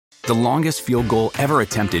The longest field goal ever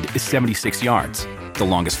attempted is 76 yards. The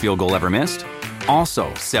longest field goal ever missed?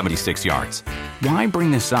 Also 76 yards. Why bring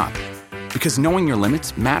this up? Because knowing your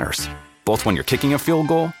limits matters, both when you're kicking a field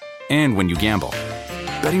goal and when you gamble.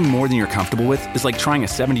 Betting more than you're comfortable with is like trying a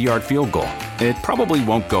 70-yard field goal. It probably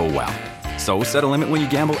won't go well. So set a limit when you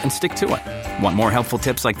gamble and stick to it. Want more helpful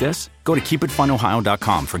tips like this? Go to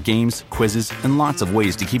keepitfunohio.com for games, quizzes, and lots of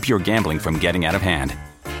ways to keep your gambling from getting out of hand.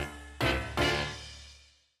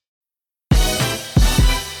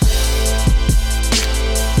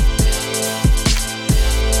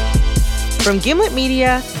 From Gimlet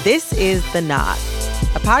Media, this is The Nod,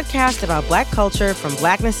 a podcast about Black culture from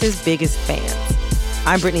Blackness's biggest fans.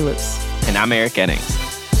 I'm Brittany Luce. And I'm Eric Eddings.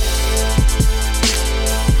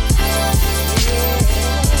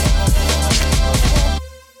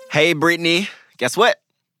 Hey, Brittany, guess what?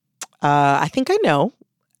 I think I know.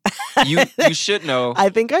 You should know. I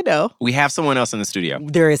think I know. We have someone else in the studio.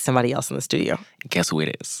 There is somebody else in the studio. Guess who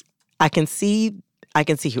it is? I can see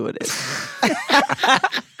who it is.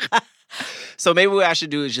 So maybe what I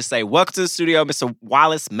should do is just say, welcome to the studio, Mr.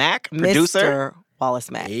 Wallace Mack, producer. Mr.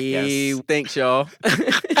 Wallace Mack. Hey, Yes. thanks, y'all.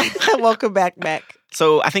 Welcome back, Mac.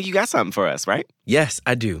 So I think you got something for us, right? Yes,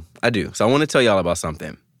 I do. So I want to tell y'all about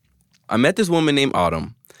something. I met this woman named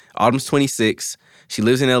Autumn. Autumn's 26. She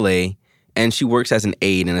lives in LA, and she works as an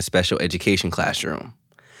aide in a special education classroom.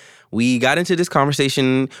 We got into this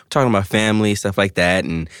conversation talking about family, stuff like that,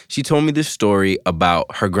 and she told me this story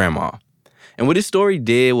about her grandma. And what this story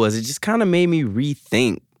did was it just kind of made me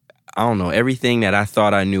rethink, everything that I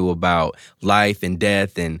thought I knew about life and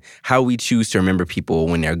death and how we choose to remember people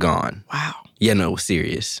when they're gone. Wow. Yeah, no, it was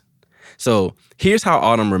serious. So here's how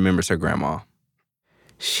Autumn remembers her grandma.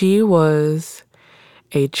 She was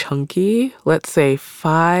a chunky, let's say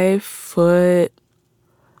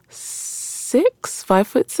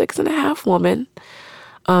 5'6" and a half woman.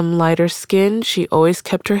 Lighter skin. She always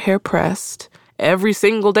kept her hair pressed. Every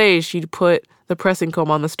single day, she'd put the pressing comb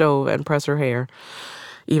on the stove and press her hair.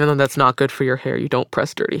 Even though that's not good for your hair. You don't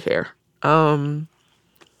press dirty hair.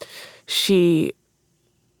 She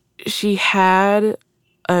had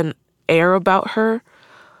an air about her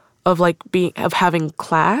of having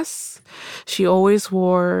class. She always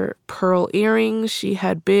wore pearl earrings. She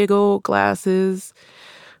had big old glasses.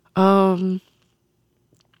 And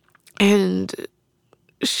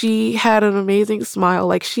she had an amazing smile.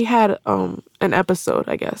 Like, she had an episode,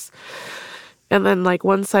 I guess. And then,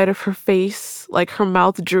 one side of her face, her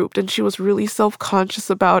mouth drooped, and she was really self-conscious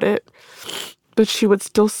about it. But she would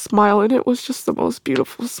still smile, and it was just the most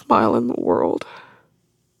beautiful smile in the world.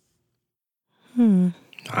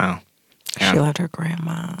 Wow. She loved her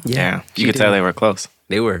grandma. Yeah. You could tell they were close.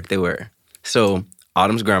 They were. So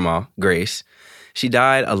Autumn's grandma, Grace, she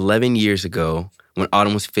died 11 years ago when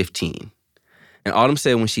Autumn was 15. And Autumn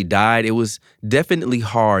said when she died, it was definitely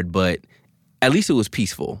hard, but at least it was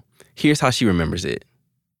peaceful. Here's how she remembers it.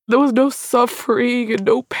 There was no suffering and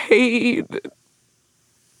no pain.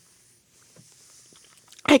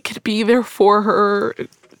 I could be there for her.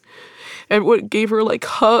 Everyone gave her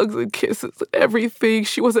hugs and kisses and everything.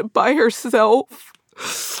 She wasn't by herself.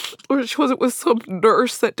 Or she wasn't with some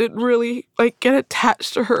nurse that didn't really get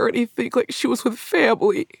attached to her or anything. She was with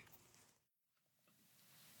family.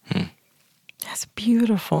 That's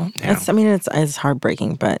beautiful. Yeah. It's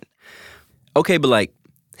heartbreaking, but... Okay, but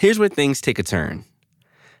here's where things take a turn.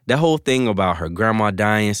 That whole thing about her grandma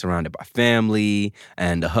dying surrounded by family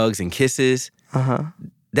and the hugs and kisses, that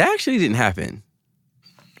actually didn't happen.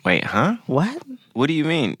 Wait, huh? What? What do you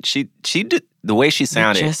mean? She did the way she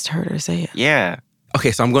sounded. I just heard her say it. Yeah.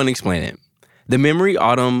 Okay, so I'm going to explain it. The memory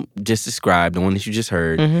Autumn just described, the one that you just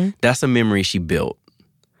heard, that's a memory she built.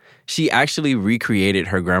 She actually recreated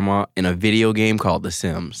her grandma in a video game called The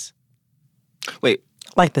Sims. Wait.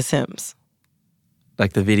 Like The Sims.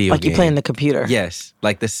 Like the video game. Like you play in the computer. Yes.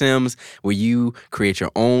 Like The Sims, where you create your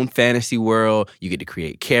own fantasy world. You get to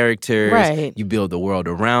create characters. Right. You build the world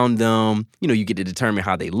around them. You get to determine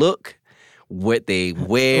how they look, what they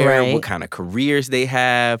wear, Right. what kind of careers they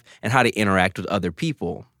have, and how they interact with other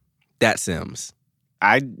people. That's Sims.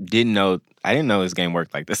 I didn't know this game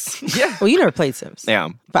worked like this. Yeah. Well, you never played Sims. Yeah.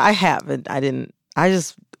 But I have, and I didn't. I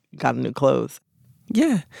just got new clothes.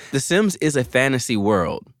 Yeah. The Sims is a fantasy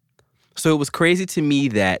world. So it was crazy to me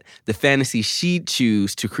that the fantasy she'd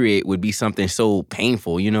choose to create would be something so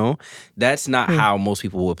painful, That's not how most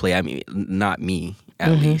people would play. I mean, not me,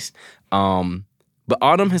 at least. But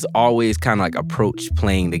Autumn has always kind of approached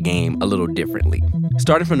playing the game a little differently.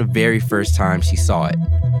 Starting from the very first time she saw it.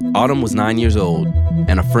 Autumn was 9 years old,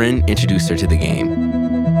 and a friend introduced her to the game.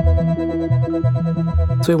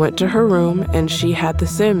 So we went to her room, and she had The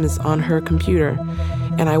Sims on her computer.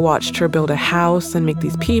 And I watched her build a house and make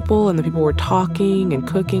these people, and the people were talking and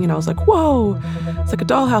cooking, and I was like, whoa, it's like a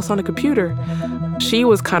dollhouse on a computer. She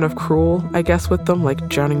was kind of cruel, I guess, with them, like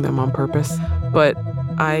drowning them on purpose. But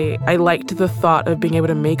I liked the thought of being able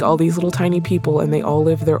to make all these little tiny people and they all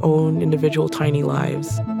live their own individual tiny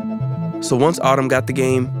lives. So once Autumn got the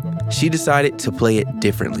game, she decided to play it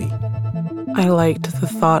differently. I liked the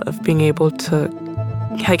thought of being able to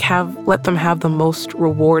let them have the most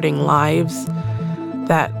rewarding lives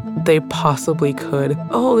that they possibly could.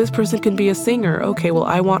 Oh, this person can be a singer. Okay, well,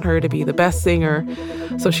 I want her to be the best singer.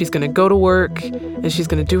 So she's going to go to work and she's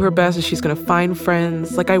going to do her best and she's going to find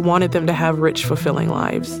friends. Like, I wanted them to have rich, fulfilling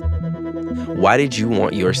lives. Why did you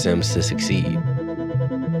want your Sims to succeed?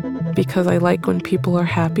 Because I like when people are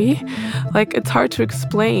happy. Like, it's hard to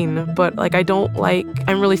explain, but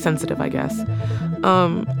I'm really sensitive, I guess.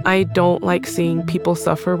 I don't like seeing people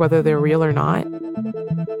suffer, whether they're real or not.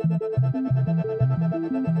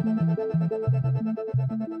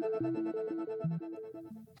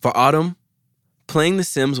 For Autumn, playing The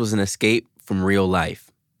Sims was an escape from real life.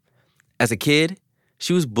 As a kid,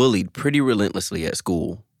 she was bullied pretty relentlessly at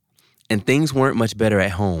school, and things weren't much better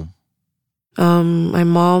at home. My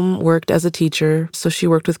mom worked as a teacher, so she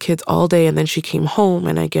worked with kids all day, and then she came home,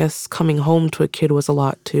 and I guess coming home to a kid was a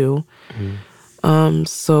lot too. Mm-hmm.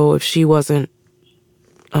 So if she wasn't,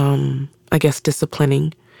 I guess,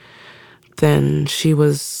 disciplining, then she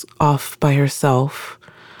was off by herself,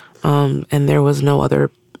 and there was no other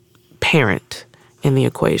parent in the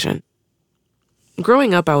equation.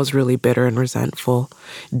 Growing up, I was really bitter and resentful,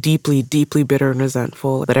 deeply, deeply bitter and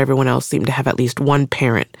resentful that everyone else seemed to have at least one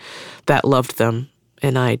parent that loved them,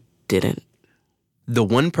 and I didn't. The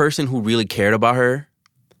one person who really cared about her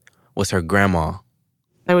was her grandma.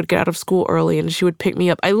 I would get out of school early and she would pick me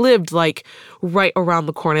up. I lived like right around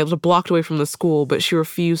the corner. I was blocked away from the school, but she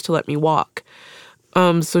refused to let me walk.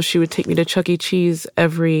 So she would take me to Chuck E. Cheese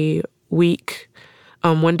every week.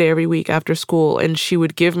 One day every week after school, and she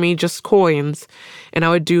would give me just coins, and I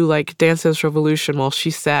would do like Dance Dance Revolution while she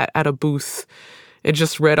sat at a booth and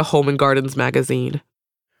just read a Home and Gardens magazine.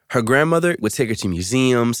 Her grandmother would take her to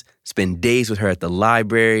museums, spend days with her at the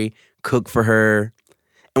library, cook for her.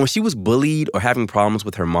 And when she was bullied or having problems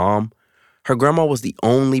with her mom, her grandma was the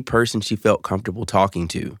only person she felt comfortable talking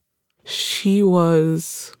to. She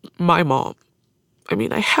was my mom. I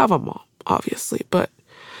mean, I have a mom, obviously, but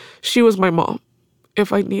she was my mom.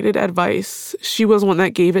 If I needed advice, she was one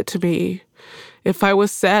that gave it to me. If I was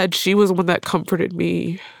sad, she was one that comforted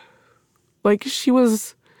me. Like,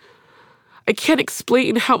 I can't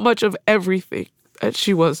explain how much of everything that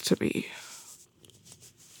she was to me.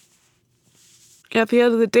 At the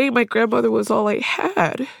end of the day, my grandmother was all I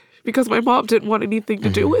had because my mom didn't want anything to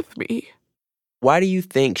do with me. Why do you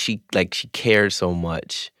think she cared so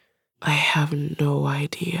much? I have no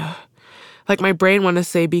idea. Like, my brain want to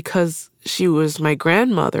say because she was my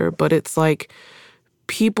grandmother, but it's like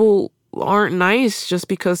people aren't nice just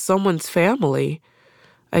because someone's family.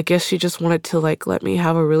 I guess she just wanted to let me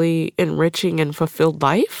have a really enriching and fulfilled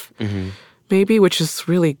life, maybe, which is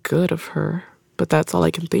really good of her, but that's all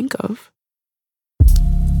I can think of.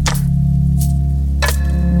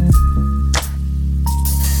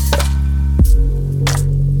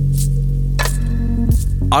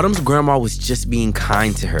 Autumn's grandma was just being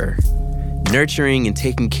kind to her, nurturing and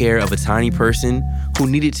taking care of a tiny person who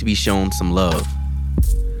needed to be shown some love.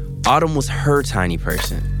 Autumn was her tiny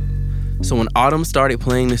person. So when Autumn started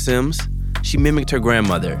playing The Sims, she mimicked her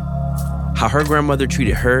grandmother. How her grandmother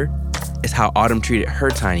treated her is how Autumn treated her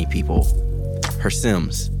tiny people, her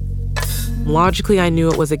Sims. Logically, I knew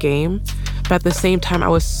it was a game, but at the same time, I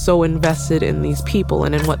was so invested in these people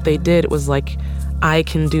and in what they did. It was like, I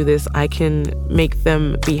can do this. I can make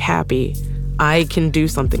them be happy. I can do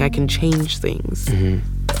something. I can change things. And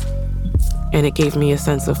it gave me a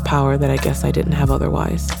sense of power that I guess I didn't have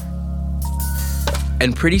otherwise.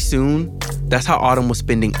 And pretty soon, that's how Autumn was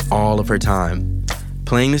spending all of her time,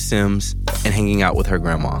 playing The Sims and hanging out with her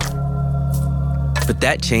grandma. But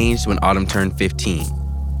that changed when Autumn turned 15.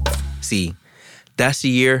 See, that's the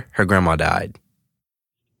year her grandma died.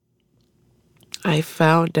 I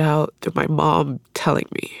found out through my mom telling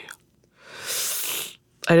me.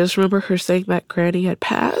 I just remember her saying that Granny had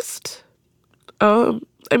passed. I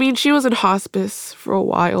mean, she was in hospice for a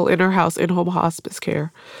while, in her house, in-home hospice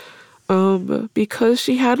care. Because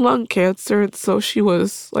she had lung cancer, and so she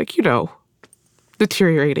was,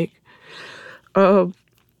 deteriorating. And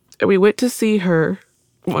we went to see her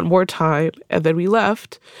one more time, and then we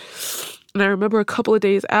left. And I remember a couple of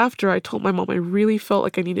days after, I told my mom I really felt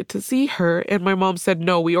like I needed to see her, and my mom said,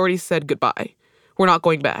 no, we already said goodbye. We're not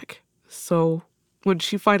going back. So when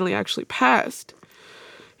she finally actually passed,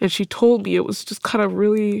 And she told me it was just kind of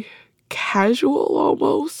really casual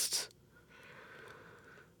almost.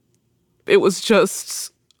 It was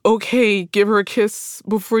just, okay, give her a kiss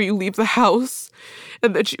before you leave the house.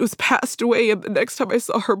 And then she was passed away, and the next time I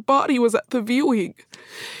saw her body was at the viewing.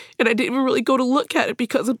 And I didn't even really go to look at it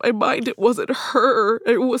because in my mind it wasn't her.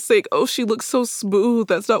 It was saying, oh, she looks so smooth.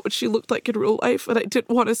 That's not what she looked like in real life. And I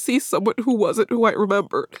didn't want to see someone who wasn't who I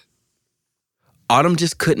remembered. Autumn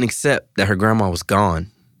just couldn't accept that her grandma was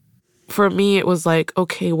gone. For me, it was like,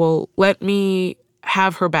 okay, well, let me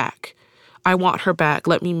have her back. I want her back.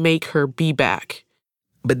 Let me make her be back.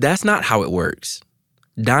 But that's not how it works.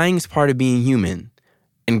 Dying is part of being human.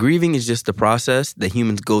 And grieving is just the process that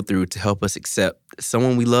humans go through to help us accept that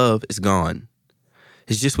someone we love is gone.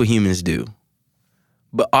 It's just what humans do.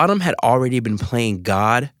 But Autumn had already been playing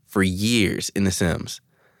God for years in The Sims,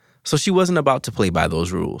 so she wasn't about to play by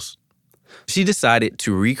those rules. She decided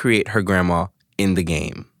to recreate her grandma in the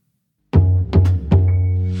game.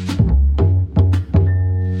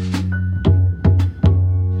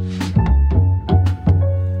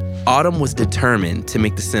 Autumn was determined to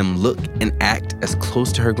make the Sim look and act as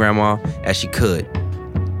close to her grandma as she could.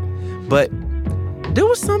 But there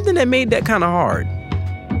was something that made that kind of hard.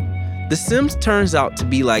 The Sims turns out to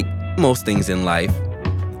be like most things in life.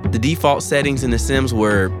 The default settings in The Sims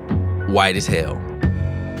were white as hell.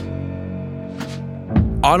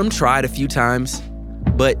 Autumn tried a few times,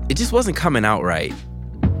 but it just wasn't coming out right.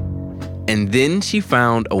 And then she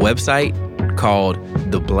found a website called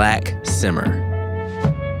The Black Simmer.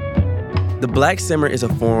 The Black Simmer is a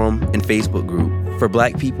forum and Facebook group for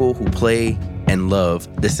Black people who play and love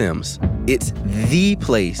The Sims. It's the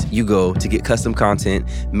place you go to get custom content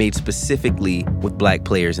made specifically with Black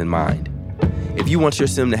players in mind. If you want your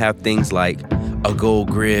Sim to have things like a gold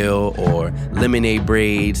grill or lemonade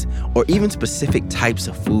braids or even specific types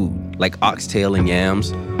of food like oxtail and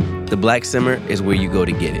yams, the Black Simmer is where you go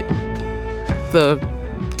to get it. The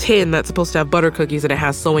tin that's supposed to have butter cookies and it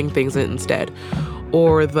has sewing things in it instead.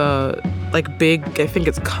 Or the big, I think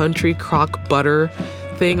it's country crock butter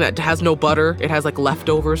thing that has no butter. It has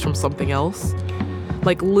leftovers from something else.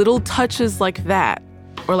 Little touches like that.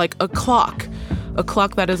 Or a clock. A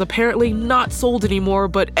clock that is apparently not sold anymore,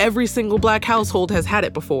 but every single Black household has had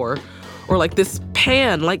it before. Or this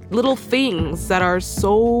pan, little things that are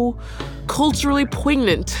so culturally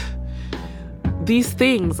poignant. These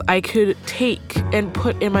things I could take and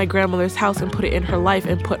put in my grandmother's house and put it in her life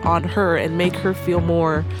and put on her and make her feel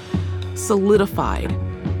more solidified.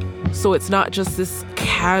 So it's not just this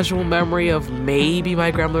casual memory of maybe my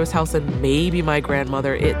grandmother's house and maybe my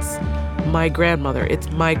grandmother. It's my grandmother. It's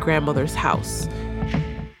my grandmother's house.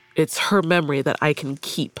 It's her memory that I can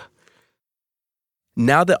keep.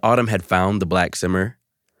 Now that Autumn had found the Black Simmer,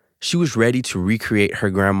 she was ready to recreate her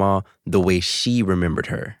grandma the way she remembered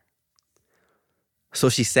her. So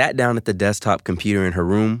she sat down at the desktop computer in her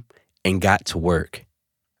room and got to work.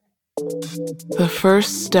 The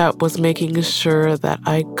first step was making sure that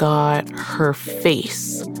I got her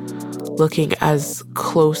face looking as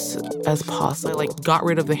close as possible. I got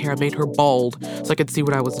rid of the hair, made her bald so I could see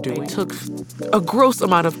what I was doing. It took a gross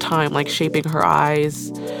amount of time, shaping her eyes,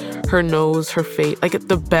 her nose, her face,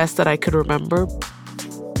 the best that I could remember.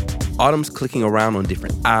 Autumn's clicking around on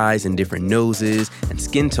different eyes and different noses and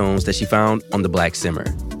skin tones that she found on the Black Simmer.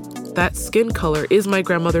 That skin color is my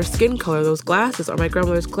grandmother's skin color. Those glasses are my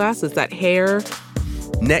grandmother's glasses. That hair.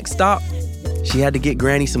 Next stop, she had to get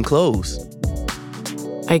Granny some clothes.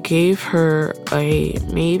 I gave her a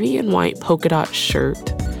navy and white polka dot shirt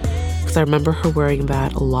because I remember her wearing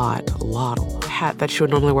that a lot. A hat that she would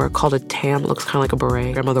normally wear called a tam. It looks kind of like a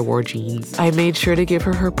beret. Grandmother wore jeans. I made sure to give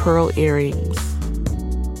her her pearl earrings.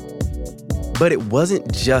 But it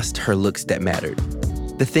wasn't just her looks that mattered.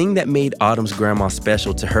 The thing that made Autumn's grandma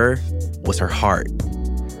special to her was her heart.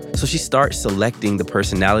 So she starts selecting the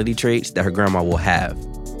personality traits that her grandma will have.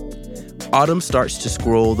 Autumn starts to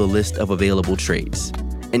scroll the list of available traits,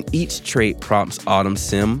 and each trait prompts Autumn's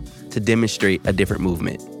Sim to demonstrate a different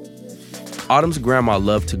movement. Autumn's grandma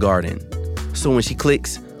loved to garden, so when she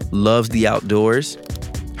clicks loves the outdoors,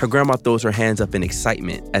 her grandma throws her hands up in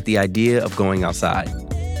excitement at the idea of going outside.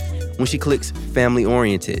 When she clicks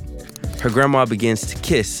family-oriented, her grandma begins to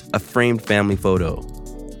kiss a framed family photo.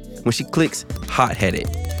 When she clicks hot-headed,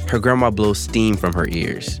 her grandma blows steam from her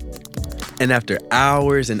ears. And after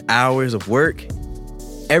hours and hours of work,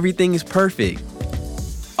 everything is perfect.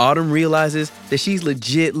 Autumn realizes that she's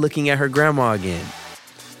legit looking at her grandma again.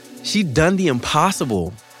 She'd done the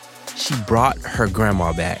impossible. She brought her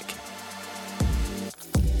grandma back.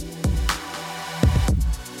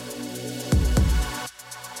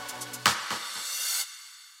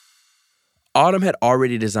 Autumn had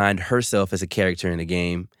already designed herself as a character in the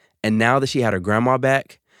game, and now that she had her grandma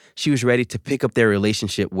back, she was ready to pick up their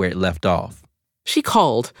relationship where it left off. She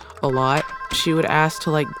called a lot. She would ask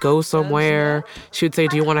to go somewhere. She would say,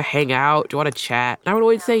 do you want to hang out? Do you want to chat? And I would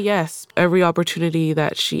always say yes. Every opportunity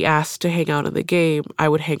that she asked to hang out in the game, I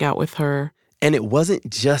would hang out with her. And it wasn't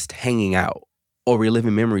just hanging out or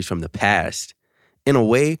reliving memories from the past. In a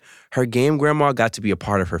way, her game grandma got to be a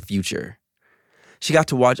part of her future. She got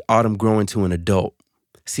to watch Autumn grow into an adult,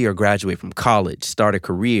 see her graduate from college, start a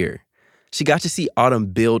career. She got to see Autumn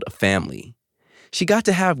build a family. She got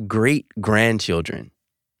to have great grandchildren.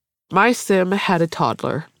 My sim had a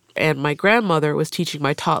toddler, and my grandmother was teaching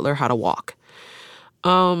my toddler how to walk.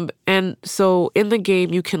 And so in the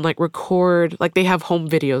game, you can record, they have home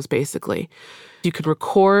videos, basically. You can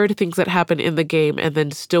record things that happen in the game and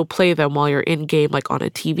then still play them while you're in game, on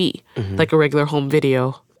a TV, like a regular home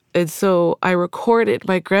video. And so I recorded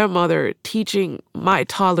my grandmother teaching my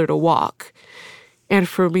toddler to walk. And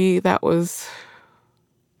for me, it was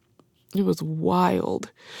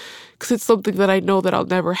wild, because it's something that I know that I'll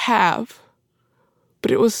never have.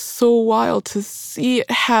 But it was so wild to see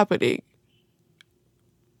it happening.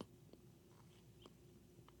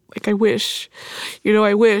 I wish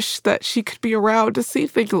that she could be around to see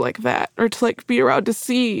things like that, or to be around to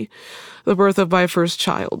see the birth of my first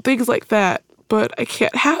child, things like that. But I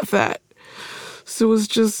can't have that. So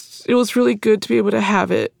it was really good to be able to have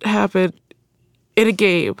it happen in a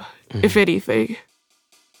game, if anything.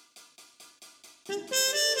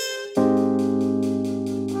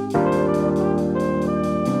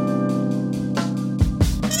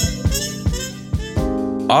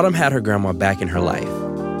 Autumn had her grandma back in her life.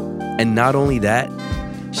 And not only that,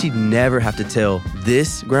 she'd never have to tell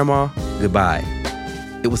this grandma goodbye.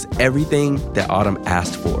 It was everything that Autumn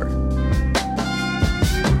asked for.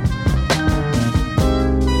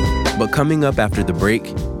 But coming up after the break,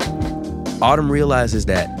 Autumn realizes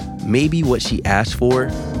that maybe what she asked for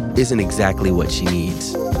isn't exactly what she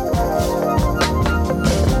needs.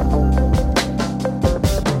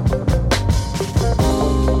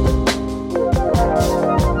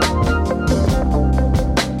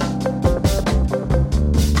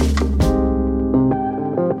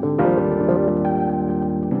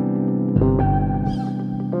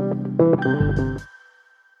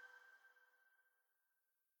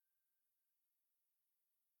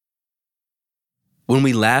 When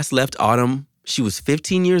we last left Autumn, she was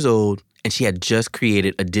 15 years old and she had just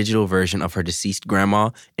created a digital version of her deceased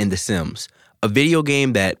grandma in The Sims, a video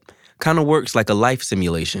game that kind of works like a life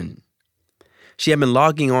simulation. She had been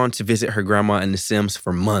logging on to visit her grandma in The Sims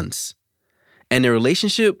for months, and their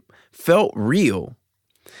relationship felt real,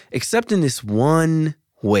 except in this one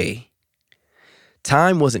way.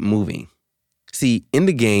 Time wasn't moving. See, in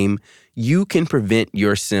the game, you can prevent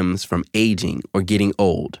your Sims from aging or getting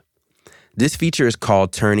old. This feature is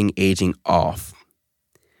called turning aging off.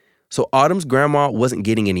 So Autumn's grandma wasn't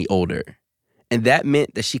getting any older, and that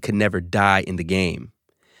meant that she could never die in the game.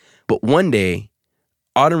 But one day,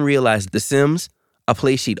 Autumn realized The Sims, a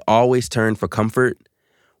place she'd always turned for comfort,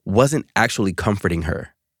 wasn't actually comforting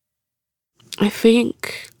her. I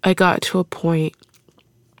think I got to a point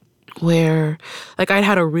where, I'd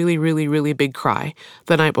had a really, really, really big cry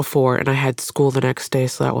the night before, and I had school the next day,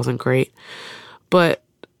 so that wasn't great. But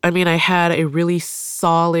I had a really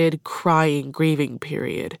solid crying, grieving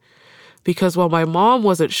period, because while my mom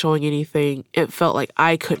wasn't showing anything, it felt like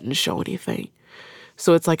I couldn't show anything.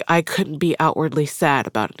 So it's I couldn't be outwardly sad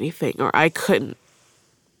about anything, or I couldn't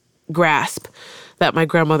grasp that my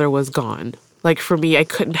grandmother was gone. For me, I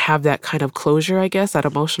couldn't have that kind of closure, I guess, that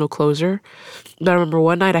emotional closure. But I remember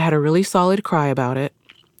one night I had a really solid cry about it,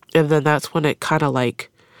 and then that's when it kind of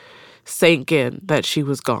sank in that she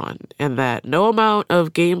was gone, and that no amount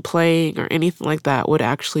of game playing or anything like that would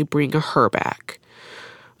actually bring her back.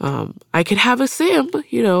 I could have a sim,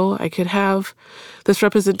 I could have this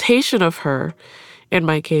representation of her in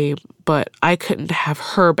my game, but I couldn't have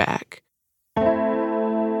her back.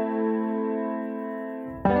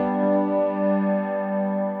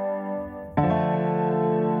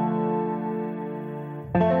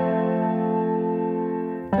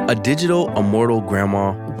 A digital, immortal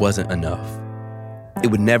grandma wasn't enough.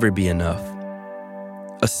 It would never be enough.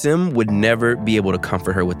 A sim would never be able to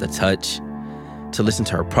comfort her with a touch, to listen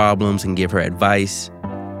to her problems and give her advice,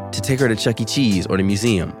 to take her to Chuck E. Cheese or the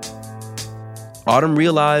museum. Autumn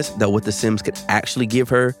realized that what The Sims could actually give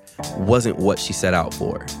her wasn't what she set out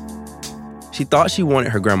for. She thought she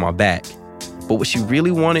wanted her grandma back, but what she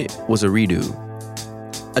really wanted was a redo.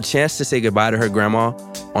 A chance to say goodbye to her grandma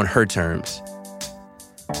on her terms.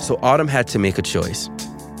 So Autumn had to make a choice.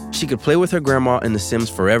 She could play with her grandma in The Sims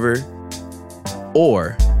forever,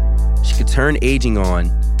 Or she could turn aging on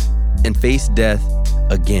and face death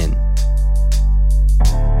again.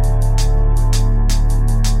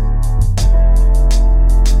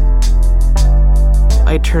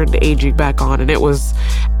 I turned aging back on, and it was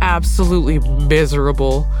absolutely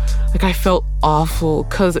miserable. Like, I felt awful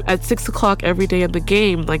because at 6 o'clock every day in the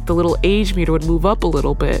game, like, the little age meter would move up a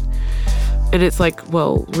little bit. And it's like,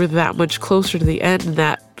 well, we're that much closer to the end, and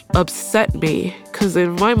that upset me because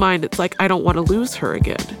in my mind, it's like, I don't want to lose her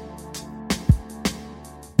again.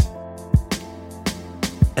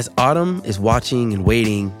 As Autumn is watching and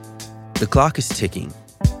waiting, the clock is ticking.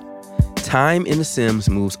 Time in The Sims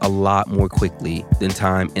moves a lot more quickly than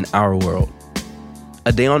time in our world.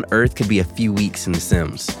 A day on Earth could be a few weeks in The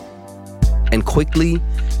Sims. And quickly,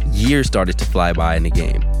 years started to fly by in the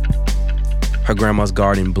game. Her grandma's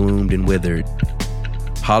garden bloomed and withered.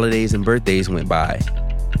 Holidays and birthdays went by.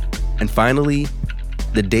 And finally,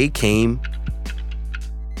 the day came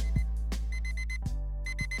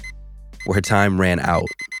where her time ran out.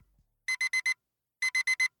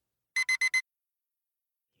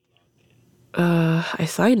 I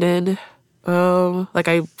signed in.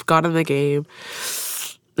 I got in the game.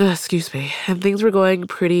 Excuse me. And things were going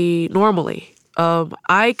pretty normally.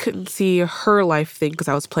 I couldn't see her life thing because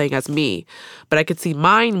I was playing as me, but I could see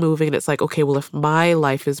mine moving, and it's like, okay, well, if my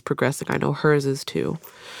life is progressing, I know hers is too.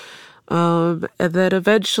 And then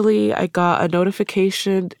eventually I got a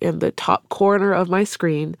notification in the top corner of my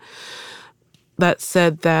screen that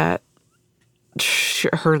said that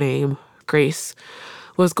her name, Grace,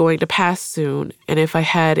 was going to pass soon, and if I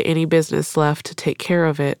had any business left to take care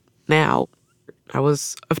of it now. I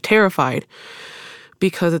was terrified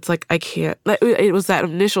because it's like, I can't, it was that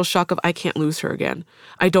initial shock of, I can't lose her again.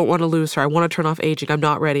 I don't want to lose her. I want to turn off aging. I'm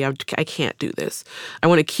not ready. I can't do this. I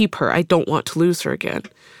want to keep her. I don't want to lose her again.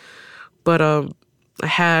 But I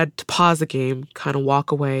had to pause the game, kind of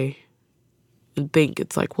walk away and think,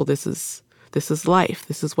 it's like, well, this is life.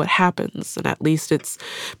 This is what happens. And at least it's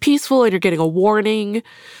peaceful and you're getting a warning.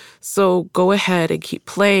 So go ahead and keep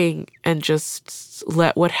playing and just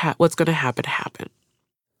let what's going to happen.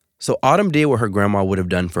 So Autumn did what her grandma would have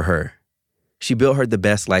done for her. She built her the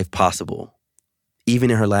best life possible,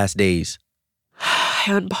 even in her last days. I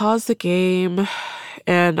unpaused the game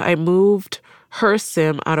and I moved her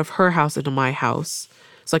sim out of her house into my house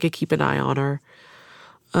so I could keep an eye on her.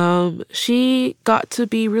 She got to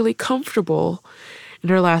be really comfortable in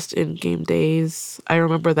her last in-game days. I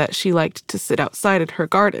remember that she liked to sit outside in her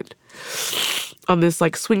garden on this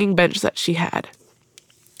swinging bench that she had.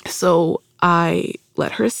 So I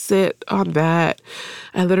let her sit on that.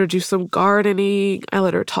 I let her do some gardening. I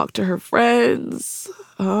let her talk to her friends.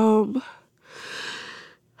 I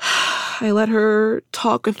let her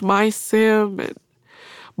talk with my sim and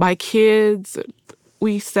my kids. And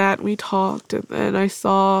we sat and we talked. And then I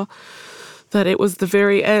saw that it was the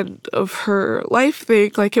very end of her life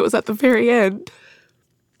thing. It was at the very end.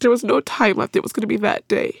 There was no time left. It was going to be that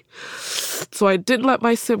day. So I didn't let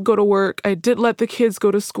my sim go to work. I didn't let the kids go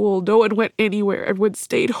to school. No one went anywhere. Everyone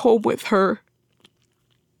stayed home with her.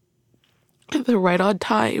 And then right on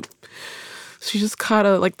time, she just kind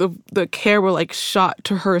of, the camera, shot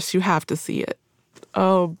to her, so you have to see it.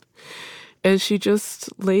 And she just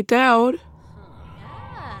laid down.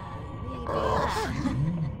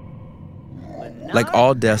 Like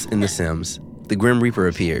all deaths in The Sims, the Grim Reaper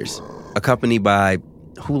appears, accompanied by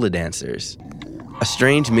hula dancers. A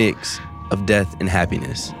strange mix of death and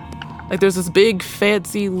happiness. There's this big,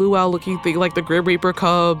 fancy, luau-looking thing, like the Grim Reaper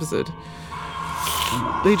comes, and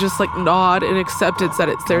they just, nod in acceptance that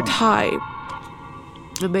it's their time.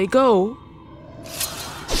 And they go.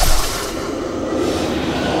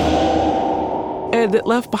 And it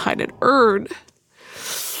left behind an urn.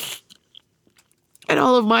 And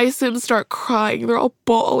all of my Sims start crying. They're all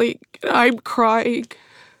bawling. And I'm crying.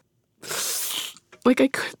 I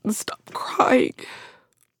couldn't stop crying.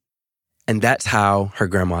 And that's how her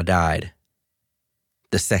grandma died.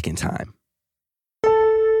 The second time.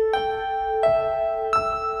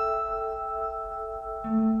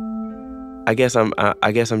 I guess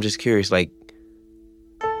I'm just curious,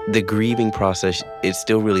 the grieving process, it's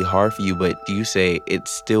still really hard for you, but do you say it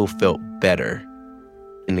still felt better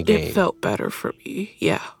in the game? It felt better for me,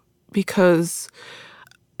 yeah. Because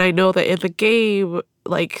I know that in the game,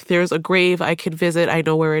 there's a grave I can visit. I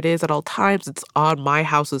know where it is at all times. It's on my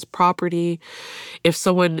house's property. If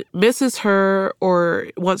someone misses her or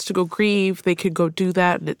wants to go grieve, they could go do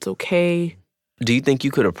that and it's okay. Do you think you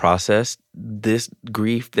could have processed this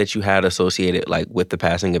grief that you had associated with the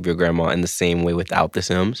passing of your grandma in the same way without The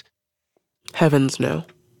Sims? Heavens no.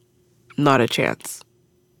 Not a chance.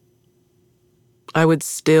 I would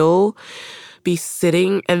still be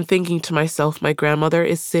sitting and thinking to myself, my grandmother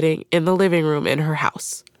is sitting in the living room in her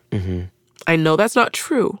house. Mm-hmm. I know that's not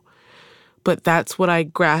true, but that's what I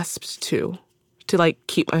grasped to like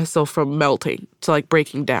keep myself from melting, to like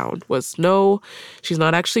breaking down, was no, she's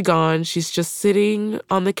not actually gone. She's just sitting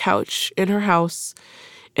on the couch in her house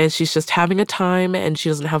and she's just having a time and she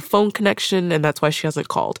doesn't have phone connection and that's why she hasn't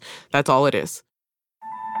called. That's all it is.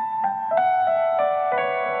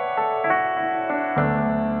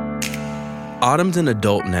 Autumn's an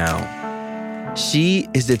adult now. She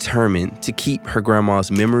is determined to keep her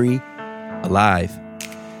grandma's memory alive.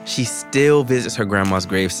 She still visits her grandma's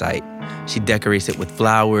gravesite. She decorates it with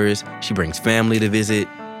flowers. She brings family to visit.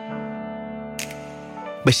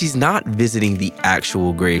 But she's not visiting the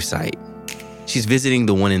actual gravesite. She's visiting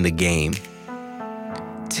the one in the game.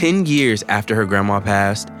 10 years after her grandma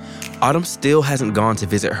passed, Autumn still hasn't gone to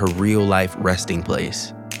visit her real-life resting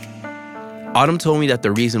place. Autumn told me that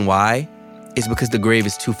the reason why is because the grave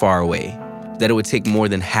is too far away, that it would take more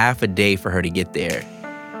than half a day for her to get there,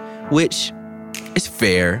 which is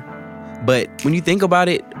fair. But when you think about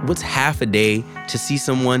it, what's half a day to see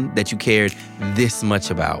someone that you cared this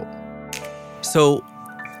much about? So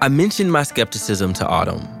I mentioned my skepticism to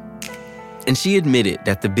Autumn, and she admitted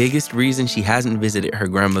that the biggest reason she hasn't visited her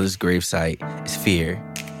grandmother's gravesite is fear.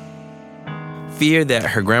 Fear that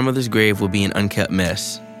her grandmother's grave will be an unkept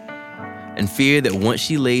mess, and fear that once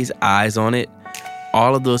she lays eyes on it,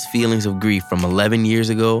 all of those feelings of grief from 11 years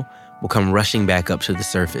ago will come rushing back up to the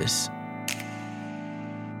surface.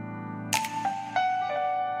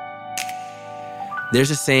 There's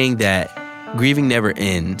a saying that grieving never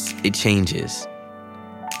ends, it changes.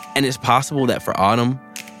 And it's possible that for Autumn,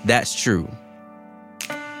 that's true.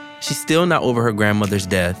 She's still not over her grandmother's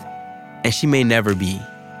death, and she may never be.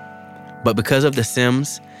 But because of the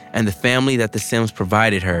Sims and the family that the Sims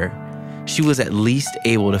provided her, she was at least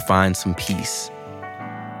able to find some peace.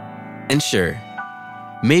 And sure,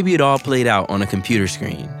 maybe it all played out on a computer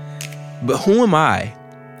screen. But who am I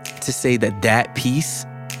to say that that peace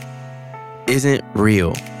isn't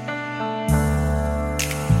real?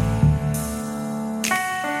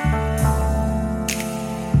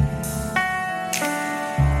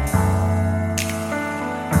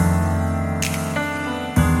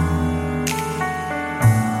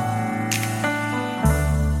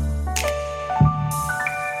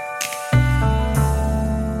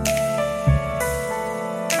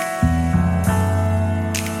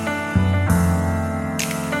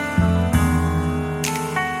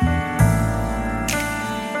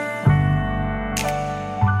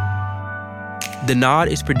 The Nod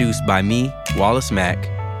is produced by me, Wallace Mack,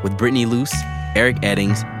 with Brittany Luce, Eric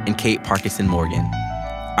Eddings, and Kate Parkinson Morgan.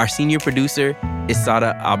 Our senior producer is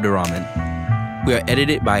Sada Abdurrahman. We are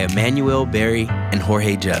edited by Emmanuel Berry and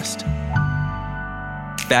Jorge Just.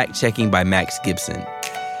 Fact-checking by Max Gibson.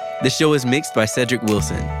 The show is mixed by Cedric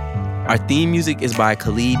Wilson. Our theme music is by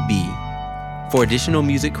Khalid B. For additional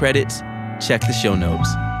music credits, check the show notes.